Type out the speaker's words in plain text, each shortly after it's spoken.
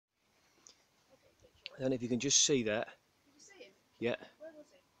I don't know if you can just see that. Did you see him? Yeah. Where was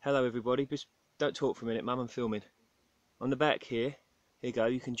he? Hello everybody, just don't talk for a minute, Mum, I'm filming. On the back here you go,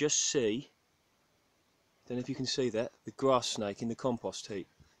 you can just see, don't know if you can see that, the grass snake in the compost heap.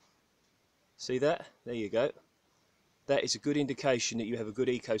 See that? There you go. That is a good indication that you have a good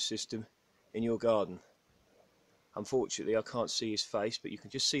ecosystem in your garden. Unfortunately I can't see his face, but you can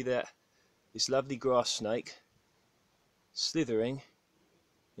just see that, this lovely grass snake slithering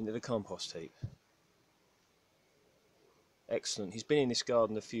into the compost heap. Excellent. He's been in this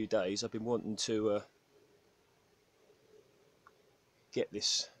garden a few days. I've been wanting to get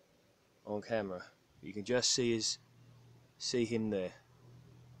this on camera. You can just see him there.